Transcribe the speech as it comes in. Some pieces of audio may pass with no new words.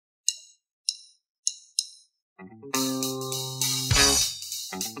Hi,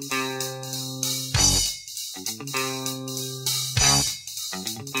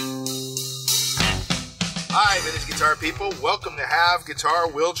 Vintage Guitar people. Welcome to Have Guitar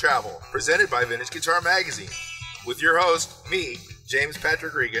Will Travel, presented by Vintage Guitar Magazine, with your host, me, James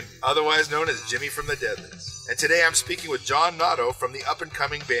Patrick Regan, otherwise known as Jimmy from the Deadlifts. And today I'm speaking with John Notto from the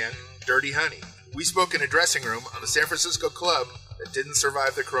up-and-coming band Dirty Honey. We spoke in a dressing room of a San Francisco club that didn't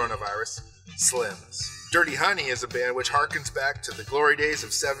survive the coronavirus, Slim's. Dirty Honey is a band which harkens back to the glory days of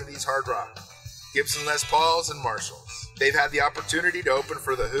 70s hard rock, Gibson Les Pauls and Marshalls. They've had the opportunity to open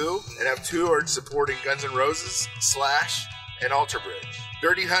for The Who and have toured supporting Guns N' Roses, Slash, and AlterBridge.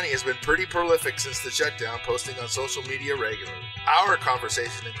 Dirty Honey has been pretty prolific since the shutdown, posting on social media regularly. Our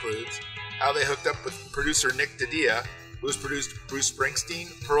conversation includes how they hooked up with producer Nick DiDia, who's produced Bruce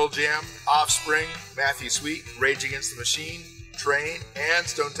Springsteen, Pearl Jam, Offspring, Matthew Sweet, Rage Against the Machine, Train, and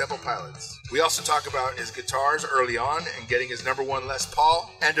Stone Temple Pilots. We also talk about his guitars early on and getting his #1 Les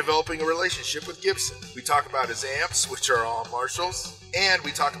Paul and developing a relationship with Gibson. We talk about his amps, which are all Marshalls, and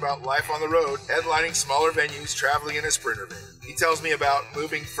we talk about life on the road, headlining smaller venues, traveling in a Sprinter van. He tells me about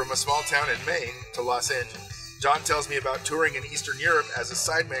moving from a small town in Maine to Los Angeles. John tells me about touring in Eastern Europe as a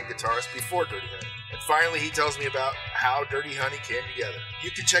sideman guitarist before Dirty Honey. And finally, he tells me about how Dirty Honey came together.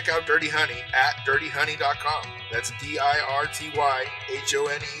 You can check out Dirty Honey at dirtyhoney.com. That's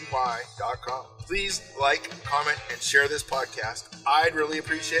DIRTYHONEY.com. Please like, comment, and share this podcast. I'd really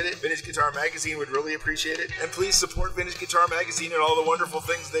appreciate it. Vintage Guitar Magazine would really appreciate it. And please support Vintage Guitar Magazine and all the wonderful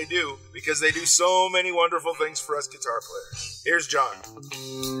things they do, because they do so many wonderful things for us guitar players. Here's John.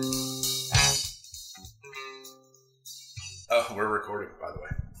 Oh, we're recording, by the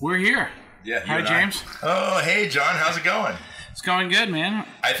way. We're here. Yeah. Hi, James. Oh, hey, John. How's it going? It's going good, man.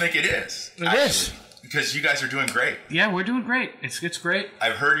 I think it is. It is. Because you guys are doing great. Yeah, we're doing great. It's great.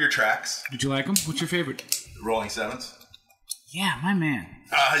 I've heard your tracks. Did you like them? What's your favorite? Rolling Sevens. Yeah, my man.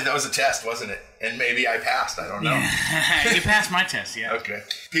 That was a test, wasn't it? And maybe I passed. I don't know. Yeah. You passed my test, yeah. Okay.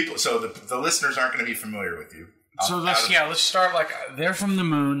 People. So the listeners aren't going to be familiar with you. So let's start like they're from the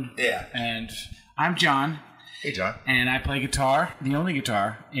moon. Yeah. And I'm John. Hey, John. And I play guitar, the only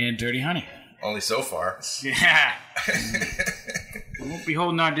guitar, in Dirty Honey. Only so far. Yeah. We won't be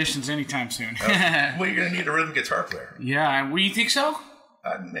holding auditions anytime soon. Well, you're going to need a rhythm guitar player. Yeah. Well, you think so?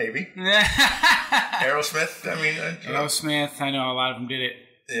 Maybe. Aerosmith. Aerosmith. I know a lot of them did it.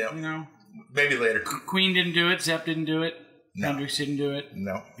 Yeah. You know. Maybe later. Queen didn't do it. Zepp didn't do it. No. Hendrix didn't do it.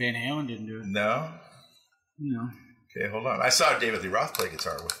 No. Van Halen didn't do it. No. No. Okay, hold on. I saw David Lee Roth play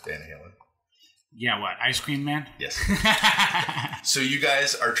guitar with Van Halen. Yeah, what? Ice Cream Man? Yes. So you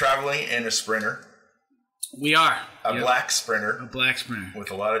guys are traveling in a Sprinter. We are. A black Sprinter. A black Sprinter.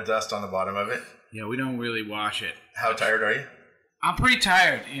 With a lot of dust on the bottom of it. Yeah, we don't really wash it. How tired are you? I'm pretty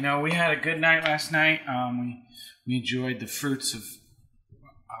tired. You know, we had a good night last night. We enjoyed the fruits of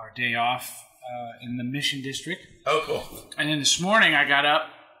our day off in the Mission District. Oh, cool. And then this morning I got up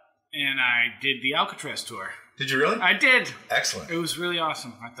and I did the Alcatraz tour. Did you really? I did. Excellent. It was really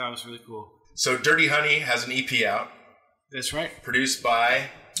awesome. I thought it was really cool. So Dirty Honey has an EP out. That's right. Produced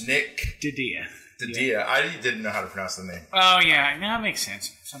by Nick DiDia. DiDia. I didn't know how to pronounce the name. Oh, yeah. No, that makes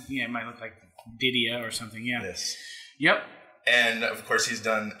sense. Something, yeah, it might look like DiDia or something, yeah. Yes. Yep. And, of course, he's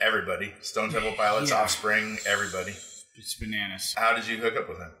done everybody. Stone Temple Pilots, Offspring, everybody. It's bananas. How did you hook up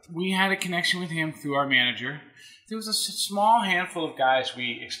with him? We had a connection with him through our manager. There was a small handful of guys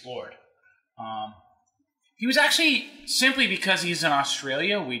we explored. He was actually, simply because he's in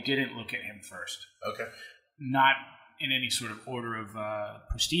Australia, we didn't look at him first. Okay. Not in any sort of order of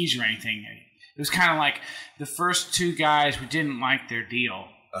prestige or anything. It was kind of like the first two guys, we didn't like their deal.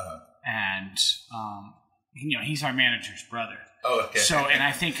 Uh-huh. And, you know, he's our manager's brother. Oh, okay. So, and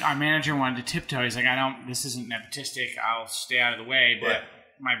I think our manager wanted to tiptoe. He's like, this isn't nepotistic. I'll stay out of the way, but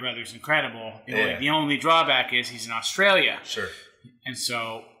my brother's incredible. The only drawback is he's in Australia. Sure. And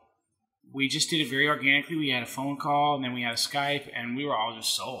so we just did it very organically. We had a phone call, and then we had a Skype, and we were all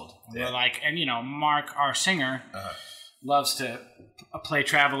just sold. And we're like, and you know, Mark, our singer, loves to play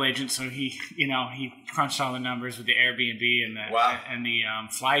travel agent, so he crunched all the numbers with the Airbnb and the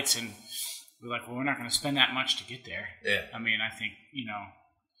flights, and we're like, well, we're not going to spend that much to get there. Yeah. I mean, I think, you know,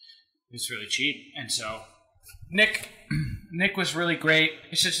 it's really cheap. And so Nick was really great.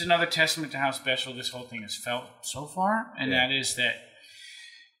 It's just another testament to how special this whole thing has felt so far, and that is that,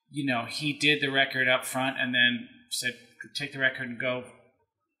 you know, he did the record up front and then said, take the record and go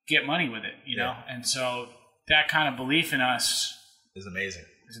get money with it, you know? And so that kind of belief in us is amazing.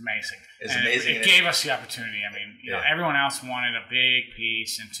 It's amazing. It gave us the opportunity. I mean, you know, everyone else wanted a big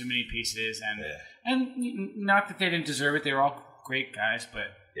piece and too many pieces, and not that they didn't deserve it. They were all great guys,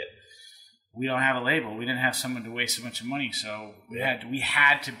 but we don't have a label. We didn't have someone to waste a bunch of money, so we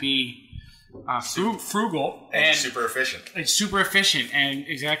had to be frugal and super efficient. It's super efficient, and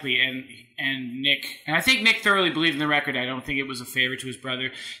exactly, and Nick, and I think Nick thoroughly believed in the record. I don't think it was a favor to his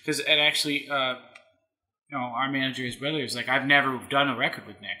brother, because it actually, our manager, his brother, is like, I've never done a record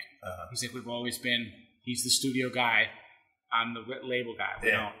with Nick. He's like, we've always been. He's the studio guy, I'm the label guy.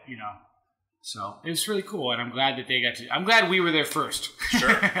 We don't, So it was really cool, and I'm glad that they got to. I'm glad we were there first.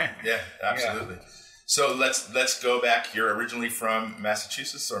 Sure. Yeah, absolutely. Yeah. So let's go back. You're originally from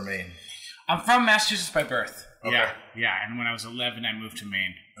Massachusetts or Maine? I'm from Massachusetts by birth. Okay. Yeah. And when I was 11, I moved to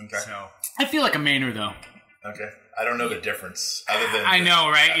Maine. Okay. So I feel like a Mainer, though. Okay. I don't know the difference other than. I know,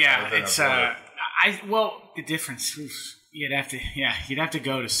 right? Yeah. It's the difference. You'd have to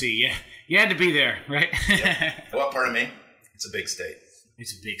go to see. Yeah. You had to be there, right? Yeah. What part of Maine? It's a big state.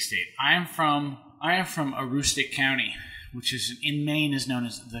 It's a big state. I am from Aroostook County, which is in Maine is known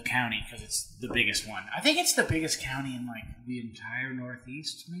as the county because it's the biggest one. I think it's the biggest county in like the entire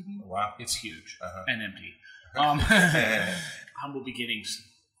Northeast, maybe. Wow, it's huge and empty. Humble beginnings,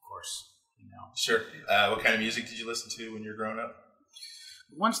 of course. Sure. What kind of music did you listen to when you were growing up?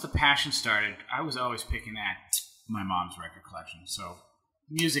 Once the passion started, I was always picking at my mom's record collection. So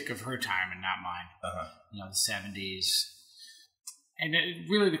music of her time and not mine. The 70s. And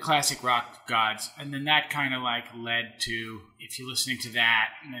really the classic rock gods. And then that kind of like led to, if you're listening to that,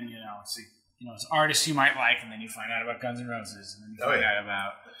 and then, it's artists you might like, and then you find out about Guns N' Roses, and then you find out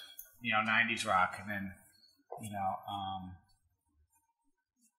about, 90s rock, and then,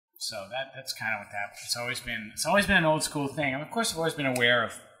 so that's kind of what that, it's always been an old school thing. And of course I've always been aware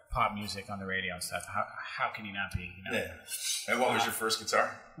of pop music on the radio and stuff. How can you not be? Yeah. And what was your first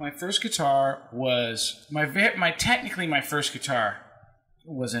guitar? My first guitar was, technically my first guitar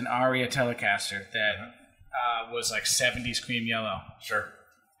was an Aria Telecaster that was like 70s cream yellow. Sure.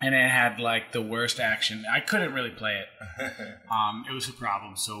 And it had like the worst action. I couldn't really play it. It was a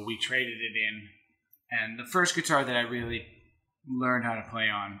problem. So we traded it in. And the first guitar that I really learned how to play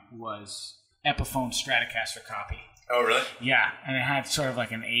on was Epiphone Stratocaster copy. Oh, really? Yeah. And it had sort of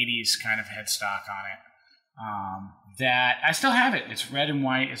like an 80s kind of headstock on it. That I still have it. It's red and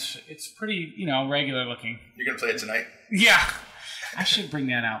white. It's pretty, regular looking. You're going to play it tonight? Yeah. I should bring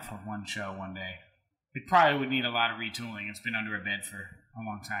that out for one show one day. It probably would need a lot of retooling. It's been under a bed for a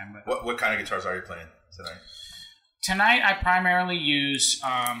long time. But what kind of guitars are you playing tonight? Tonight I primarily use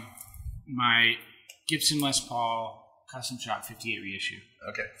my Gibson Les Paul Custom Shop 58 reissue.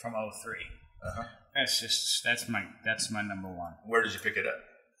 Okay. From 03. That's my number one. Where did you pick it up?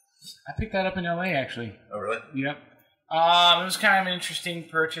 I picked that up in LA actually. Oh, really? Yep. It was kind of an interesting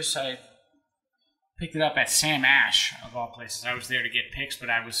purchase. I picked it up at Sam Ash, of all places. I was there to get picks, but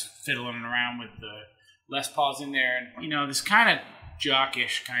I was fiddling around with the Les Pauls in there. And, this kind of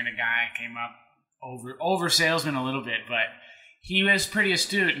jockish kind of guy came up, over salesman a little bit, but he was pretty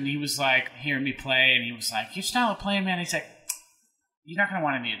astute, and he was like, hearing me play, and he was like, your style of playing, man, he's like, you're not going to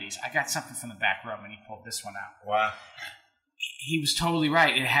want any of these. I got something from the back room, and he pulled this one out. Wow. He was totally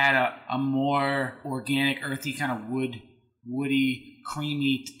right. It had a more organic, earthy, kind of woody,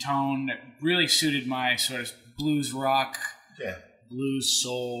 creamy tone that really suited my sort of blues rock, blues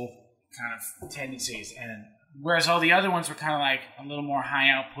soul kind of tendencies. And whereas all the other ones were kind of like a little more high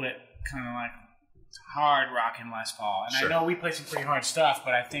output, kind of like hard rock and Les Paul. And sure. I know we play some pretty hard stuff,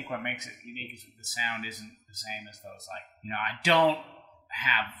 but I think what makes it unique is the sound isn't the same as those. Like, I don't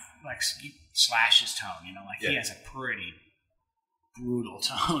have like Slash's tone. He has a pretty brutal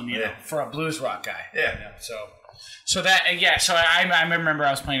tone, for a blues rock guy. Yeah. So I remember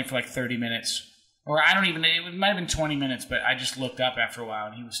I was playing it for like 30 minutes. Or it might have been 20 minutes, but I just looked up after a while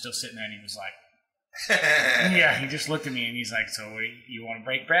and he was still sitting there and he was like, he just looked at me and he's like, so you want to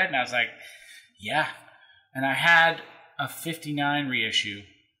break bread? And I was like, yeah. And I had a 59 reissue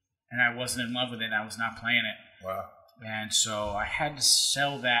and I wasn't in love with it and I was not playing it. Wow. And so I had to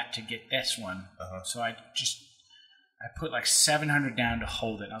sell that to get this one. So I put like $700 down to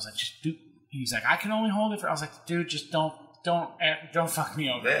hold it. And I was like, he's like, I can only hold it for, I was like, dude, just don't fuck me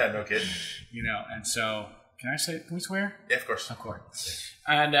over. Yeah, no kidding. And so, can we swear? Yeah, of course. Of course.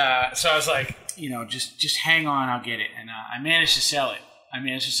 Yeah. And so I was like, just hang on, I'll get it. And I managed to sell it. I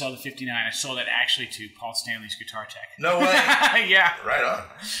managed to sell the 59. I sold it actually to Paul Stanley's Guitar Tech. No way. Yeah. Right on.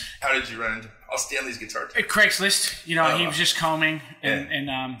 How did you run into Paul Stanley's Guitar Tech? At Craigslist. He was just combing. And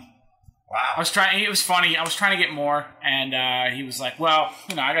wow. It was funny. I was trying to get more. And he was like, well,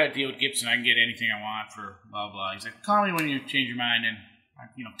 I got to deal with Gibson. I can get anything I want for blah, blah. He's like, call me when you change your mind. And,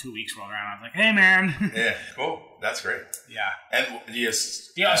 2 weeks rolled around. I was like, hey, man. Yeah, cool. That's great. Yeah. And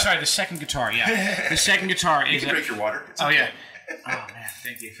sorry, the second guitar, yeah. The second guitar is... You can drink your water. It's okay. Yeah. Oh, man,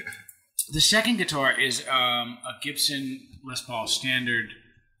 thank you. The second guitar is a Gibson Les Paul Standard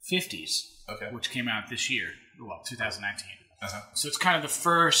 50s, which came out this year, 2019. So it's kind of the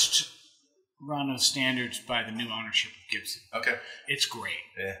first run of standards by the new ownership of Gibson. Okay. It's great.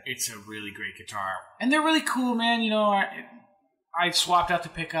 Yeah. It's a really great guitar. And they're really cool, man. You know, I swapped out the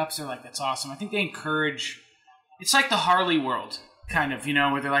pickups. They're like, that's awesome. I think they encourage... It's like the Harley world, kind of, you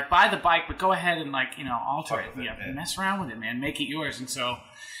know, where they're like, buy the bike, but go ahead and, like, you know, alter it. Yeah, mess around with it, man. Make it yours. And so,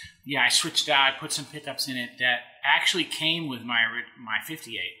 yeah, I switched out. I put some pickups in it that actually came with my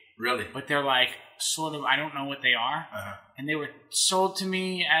 58. Really? But they're like, sort of, I don't know what they are. And they were sold to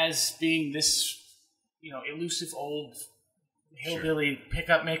me as being this, you know, elusive old hillbilly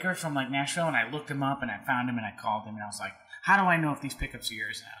pickup maker from, like, Nashville. And I looked him up, and I found him, and I called him, and I was like, how do I know if these pickups are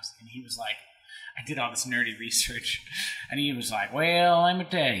yours? And he was like, I did all this nerdy research, and he was like, well, let me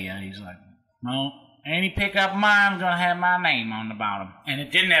tell you. He's like, no, any pickup of mine's going to have my name on the bottom. And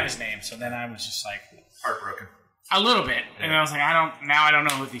it didn't have his name, so then I was just like... Heartbroken. A little bit. Yeah. And I was like, I don't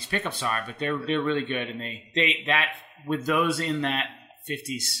know what these pickups are, but they're really good. And with those in that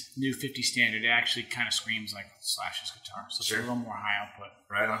 50s, new 50 standard, it actually kind of screams like Slash's guitar. So it's a little more high output.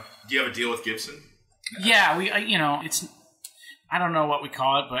 Right on. Do you have a deal with Gibson? Yeah, you know, it's... I don't know what we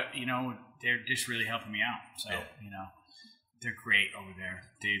call it, but, you know... They're just really helping me out. So, you know, they're great over there.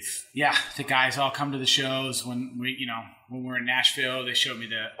 The guys all come to the shows when we're in Nashville. They showed me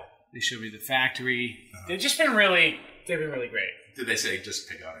the factory. They've been really great. Did they say just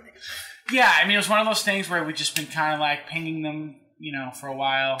pick out any guitar? Yeah, I mean, it was one of those things where we've just been kind of like pinging them, you know, for a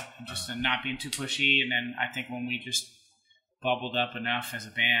while and just not being too pushy. And then I think when we just bubbled up enough as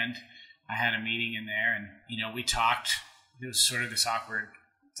a band, I had a meeting in there and, you know, we talked. It was sort of this awkward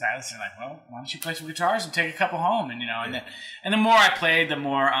silence. They're like, well, why don't you play some guitars and take a couple home? And, you know, and the more I played, the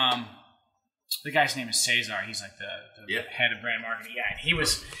more, the guy's name is Cesar. He's like the head of brand marketing. Yeah, and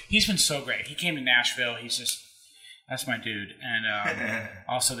he's been so great. He came to Nashville. That's my dude. And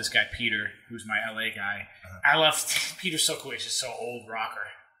also this guy, Peter, who's my LA guy. I love, Peter's so cool. He's just so old rocker.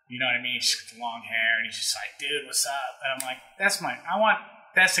 You know what I mean? He's got the long hair and he's just like, dude, what's up? And I'm like,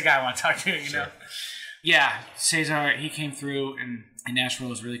 that's the guy I want to talk to, you know? Yeah, Cesar, he came through and Nashville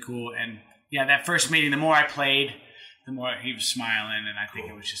was really cool. And yeah, that first meeting, the more I played, the more he was smiling. And I think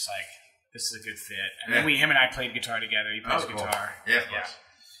it was just like, this is a good fit. And then him and I played guitar together. He plays guitar. Yeah, of course.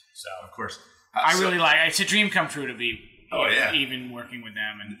 So, of course. I really like it. It's a dream come true to be even working with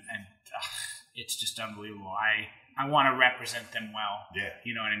them. And it's just unbelievable. I want to represent them well. Yeah.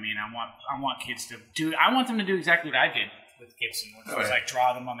 You know what I mean? I want kids to do, I want them to do exactly what I did with Gibson, which was like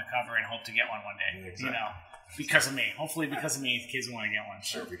draw them on the cover and hope to get one day. Exactly. You know, because of me. Hopefully because of me, kids want to get one.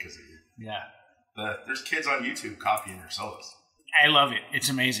 Sure, because of you. Yeah. There's kids on YouTube copying your solos. I love it. It's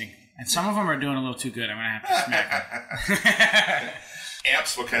amazing. And some of them are doing a little too good. I'm going to have to smack them.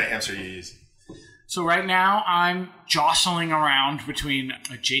 Amps, what kind of amps are you using? So right now I'm jostling around between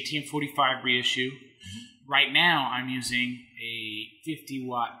a JTM 45 reissue. Mm-hmm. Right now I'm using a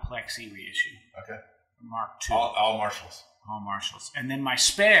 50-watt Plexi reissue. Okay. Mark II. All Marshalls. All Marshalls. And then my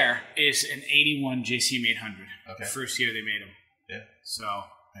spare is an 81 JCM 800. Okay. The first year they made them. Yeah. So...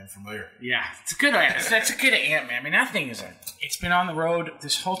 I'm familiar. Yeah, it's a good amp. That's a good amp, man. I mean, that thing it's been on the road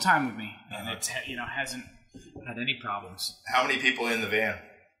this whole time with me, and it hasn't had any problems. How many people in the van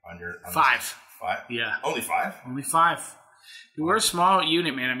on your? 5. 5? Yeah. Only 5? Only 5. We're a small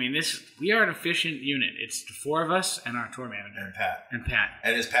unit, man. I mean, we are an efficient unit. It's the 4 of us and our tour manager. And Pat.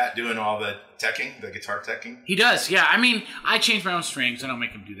 And is Pat doing all the teching, the guitar teching? He does, yeah. I mean, I change my own strings. I don't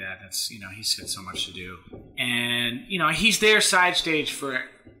make him do that. That's, he's got so much to do. And, he's there side stage for,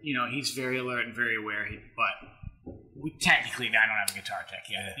 he's very alert and very aware. But I don't have a guitar tech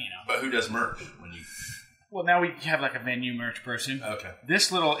yet, But who does merch when you... Well, now we have like a venue merch person. Okay.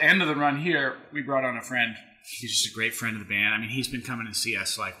 This little end of the run here, we brought on a friend. He's just a great friend of the band. I mean, he's been coming to see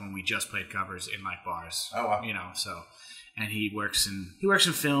us like when we just played covers in like bars. Oh wow. So, and he works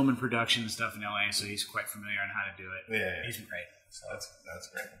in film and production and stuff in LA, so he's quite familiar on how to do it. Yeah. He's been great. So that's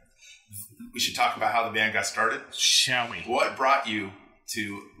great. We should talk about how the band got started. Shall we? What brought you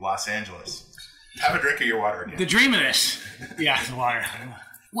to Los Angeles? Have a drink of your water again. The dream of this. Yeah, the water.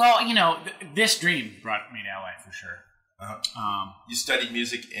 Well, this dream brought me to LA for sure. You studied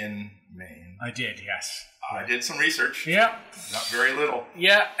music in Maine. I did, yes. I did some research. Yep. Not very little.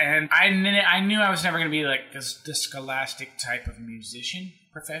 Yeah, and I knew I was never going to be like the scholastic type of musician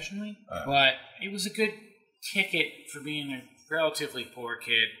professionally, but it was a good ticket for being a relatively poor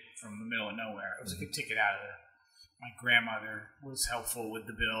kid from the middle of nowhere. It was a good ticket out of there. My grandmother was helpful with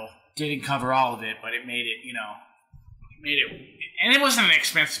the bill. Didn't cover all of it, but it made it, and it wasn't an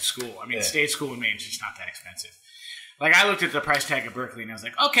expensive school. I mean, state school in Maine is just not that expensive. Like, I looked at the price tag of Berkeley, and I was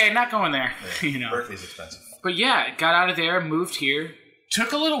like, okay, not going there. Yeah, you know, Berkeley's expensive. But yeah, got out of there, moved here.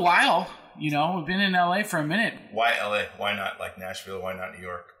 Took a little while. You know, we've been in LA for a minute. Why LA? Why not like Nashville? Why not New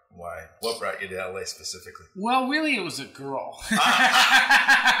York? Why? What brought you to LA specifically? Well, really, it was a girl.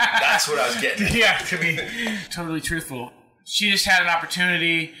 That's what I was getting at. Yeah, to be totally truthful. She just had an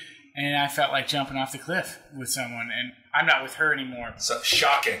opportunity, and I felt like jumping off the cliff with someone, and I'm not with her anymore. So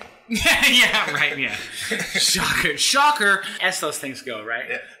shocking. Yeah, right, yeah. Shocker, as those things go, right?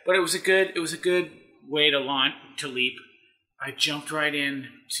 Yeah. But it was a good way to leap. I jumped right in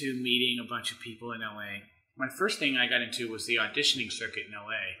to meeting a bunch of people in LA. My first thing I got into was the auditioning circuit in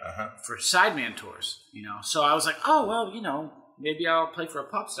LA for sideman tours, you know. So I was like, oh, well, you know, maybe I'll play for a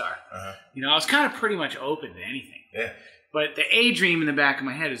pop star. You know, I was kind of pretty much open to anything. Yeah. But the A dream in the back of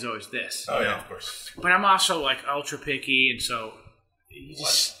my head is always this. Oh, yeah, of course. But I'm also, like, ultra picky, and so you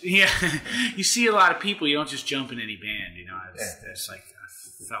just, you see a lot of people. You don't just jump in any band, you know. It's like, I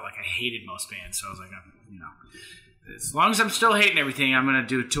felt like I hated most bands, so I was like, you know, as long as I'm still hating everything, I'm going to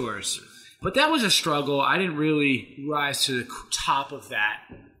do tours. But that was a struggle. I didn't really rise to the top of that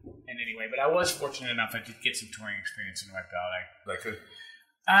in any way. But I was fortunate enough I did get some touring experience under my belt. Like who?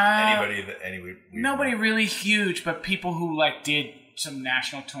 Nobody really huge, but people who like did some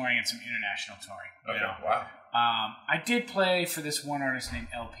national touring and some international touring. Okay, You know? wow. I did play for this one artist named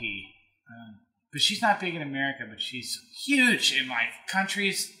LP. But she's not big in America, but she's huge in like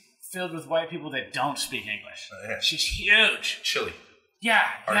countries filled with white people that don't speak English. Yeah. She's huge. Chile. Yeah.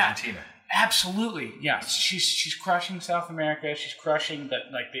 Argentina. Yeah. Absolutely, yeah. She's crushing South America. She's crushing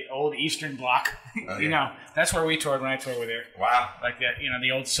the old Eastern Bloc. You know, that's where we toured when I toured with her. Wow, like that. You know,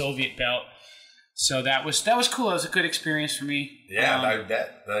 the old Soviet belt. So that was cool. It was a good experience for me. Yeah, I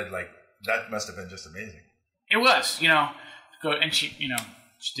bet. That must have been just amazing. It was, you know. And she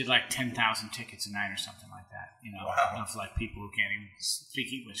did like 10,000 tickets a night or something like that. You know, wow. For like people who can't even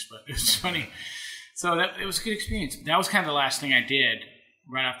speak English, but it was funny. So it was a good experience. That was kind of the last thing I did.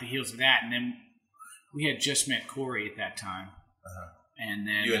 Right off the heels of that, and then we had just met Corey at that time, and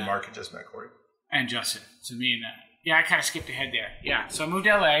then you and Mark had just met Corey, and Justin. So me and I kind of skipped ahead there. Yeah, so I moved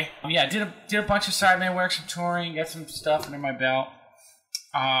to LA. Yeah, did a bunch of sideman work, some touring, got some stuff under my belt.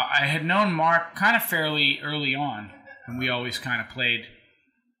 I had known Mark kind of fairly early on, and we always kind of played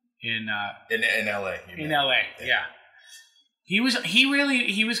in LA. In LA, yeah. It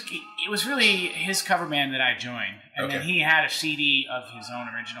was really his cover band that I joined. And then he had a CD of his own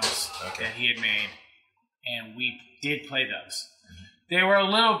originals that he had made. And we did play those. They were a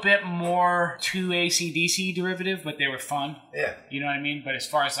little bit more too AC/DC derivative, but they were fun. Yeah. You know what I mean? But as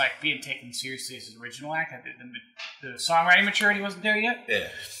far as like being taken seriously as an original act, the songwriting maturity wasn't there yet. Yeah.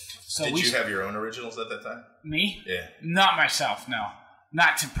 So did you have your own originals at that time? Me? Yeah. Not myself, no.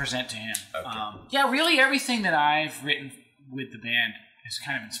 Not to present to him. Okay. Really everything that I've written with the band has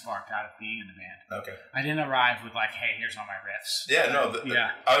kind of been sparked out of being in the band. Okay. I didn't arrive with like, hey, here's all my riffs. Yeah, no.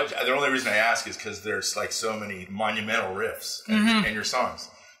 The only reason I ask is because there's like so many monumental riffs in your songs.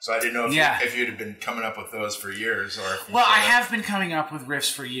 So I didn't know if you'd have been coming up with those for years or. Well, I have been coming up with riffs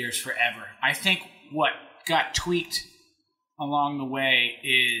for years, forever. I think what got tweaked along the way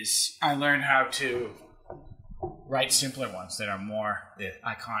is I learned how to write simpler ones that are more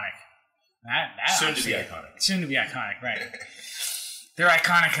iconic. Soon to be iconic. Soon to be iconic, right. They're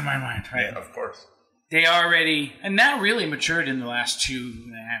iconic in my mind, right? Yeah, of course. They already, and that really matured in the last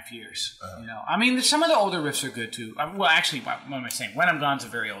 2.5 years. You know, I mean, some of the older riffs are good too. Well, actually, what am I saying? When I'm Gone's a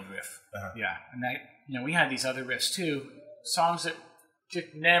very old riff. Yeah, and that, you know, we had these other riffs too. Songs that just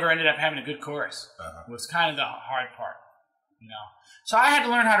never ended up having a good chorus. Was kind of the hard part, you know. So I had to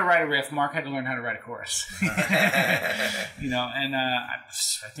learn how to write a riff. Mark had to learn how to write a chorus. You know, and I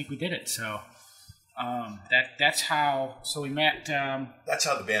think we did it. So that's how. So we met. That's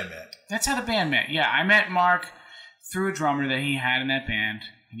how the band met. That's how the band met. Yeah, I met Mark through a drummer that he had in that band,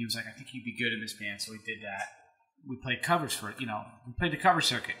 and he was like, "I think you'd be good in this band." So we did that. We played covers for it. You know, we played the cover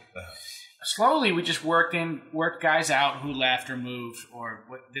circuit. Slowly, we just worked guys out who left or moved, or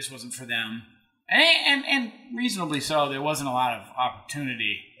this wasn't for them. And reasonably so, there wasn't a lot of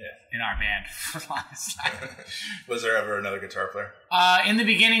opportunity in our band for the longest time. Was there ever another guitar player? In the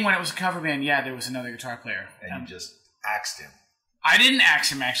beginning, when it was a cover band, there was another guitar player. And you just axed him? I didn't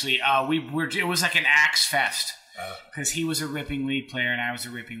axe him, actually. It was like an axe fest. Because he was a ripping lead player and I was a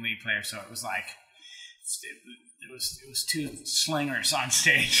ripping lead player, so it was like... It was two slingers on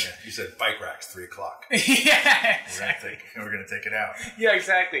stage. Yeah, you said bike racks, 3 o'clock. Yeah, exactly. We're going to take it out. Yeah,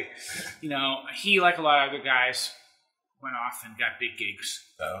 exactly. You know, he, like a lot of other guys, went off and got big gigs.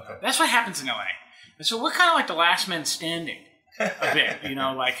 Oh, okay. That's what happens in LA. And so we're kind of like the last men standing a bit, you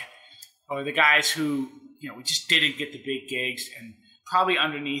know, like, or the guys who we just didn't get the big gigs, and probably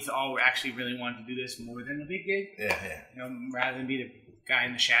underneath all, we actually really wanted to do this more than the big gig. Yeah. Rather than be the guy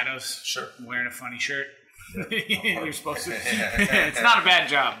in the shadows, wearing a funny shirt. You're supposed to. It's not a bad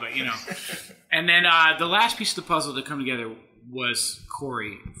job, but And then the last piece of the puzzle to come together was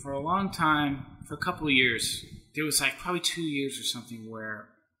Corey. For a long time, for a couple of years, there was like probably 2 years or something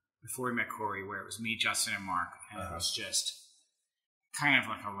before we met Corey, where it was me, Justin, and Mark, and it was just kind of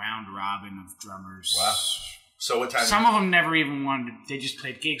like a round robin of drummers. Wow. So what time? Some of them never even wanted. They just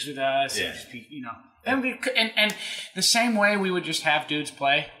played gigs with us. Yeah. And and the same way we would just have dudes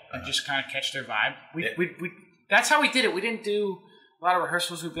play and just kind of catch their vibe. We that's how we did it. We didn't do a lot of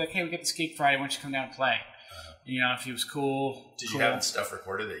rehearsals. We'd be like, hey, we got this gig Friday. Why don't you come down and play? If he was cool. Did you have stuff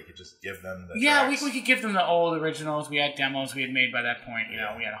recorded that you could just give them the tracks? We could give them the old originals. We had demos we had made by that point.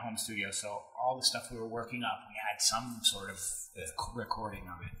 We had a home studio. So all the stuff we were working up, we had some sort of recording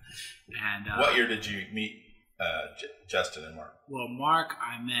of it. And what year did you meet Justin and Mark? Well, Mark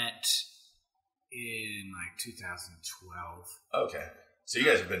I met in like 2012. Okay. So you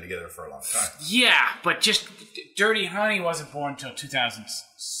guys have been together for a long time. Yeah, but just Dirty Honey wasn't born until 2000.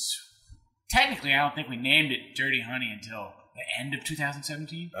 Technically, I don't think we named it Dirty Honey until the end of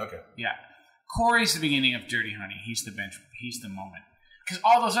 2017. Okay. Yeah. Corey's the beginning of Dirty Honey. He's the moment. Because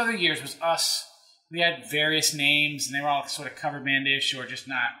all those other years was us. We had various names, and they were all sort of cover bandish or just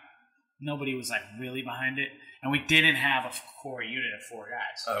not. Nobody was like really behind it. And we didn't have a core unit of 4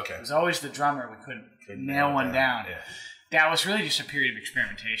 guys. Oh, okay. It was always the drummer. We couldn't nail one down. Yeah. That was really just a period of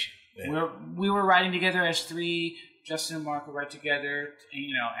experimentation. Yeah. We were writing together as 3. Justin and Mark would write together,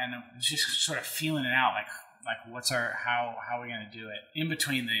 and it was just sort of feeling it out, like how are we going to do it in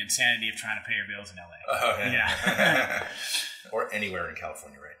between the insanity of trying to pay your bills in LA. Oh, yeah. Or anywhere in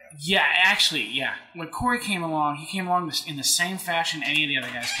California right now. Yeah, actually, yeah. When Corey came along, he came along in the same fashion any of the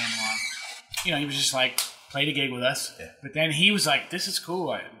other guys came along. He was just like, played a gig with us. Yeah. But then he was like, this is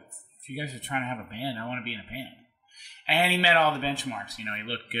cool. If you guys are trying to have a band, I want to be in a band. And he met all the benchmarks. He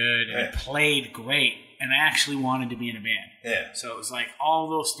looked good and he played great and actually wanted to be in a band. Yeah. So it was like all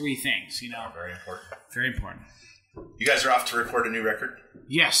those 3 things, Very important. Very important. You guys are off to record a new record?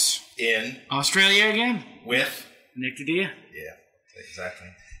 Yes. In? Australia again. With? Nick DiDia. Yeah, exactly.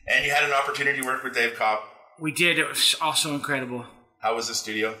 And you had an opportunity to work with Dave Cobb. We did. It was also incredible. How was the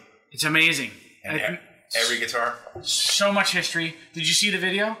studio? It's amazing. And every guitar? So much history. Did you see the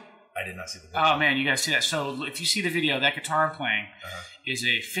video? I did not see the video. Oh, man, you got to see that. So if you see the video, that guitar I'm playing is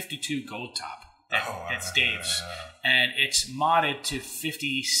a 52 gold top. That's Dave's. And it's modded to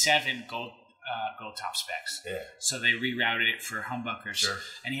 57 gold top specs. Yeah. So they rerouted it for humbuckers. Sure.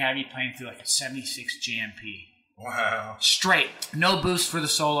 And he had me playing through like a 76 JMP. Wow. Straight. No boost for the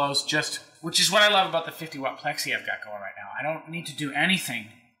solos, which is what I love about the 50-watt Plexi I've got going right now. I don't need to do anything.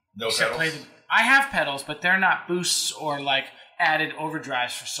 No pedals? I have pedals, but they're not boosts or like added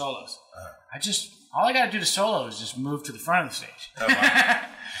overdrives for solos. All I got to do to solo is just move to the front of the stage. Oh, wow.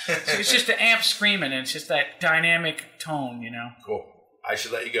 So it's just the amp screaming, and it's just that dynamic tone, Cool. I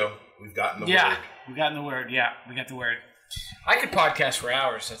should let you go. We've gotten the word. Yeah, we've gotten the word. Yeah, we got the word. I could podcast for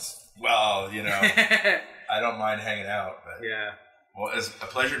hours. Well, I don't mind hanging out. But yeah. Well, it's a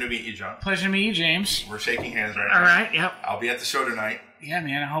pleasure to meet you, John. Pleasure to meet you, James. We're shaking hands right now. All right, yep. I'll be at the show tonight. Yeah,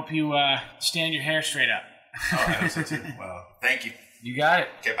 man. I hope you stand your hair straight up. Oh, I hope so too. Well, thank you. You got it.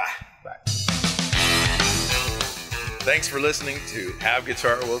 Okay, bye. Bye. Thanks for listening to Have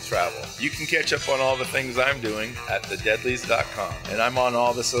Guitar Will Travel. You can catch up on all the things I'm doing at thedeadlies.com. And I'm on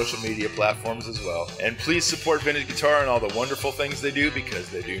all the social media platforms as well. And please support Vintage Guitar and all the wonderful things they do, because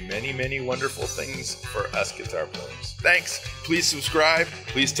they do many, many wonderful things for us guitar players. Thanks. Please subscribe.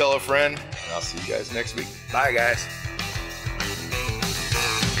 Please tell a friend. And I'll see you guys next week. Bye, guys.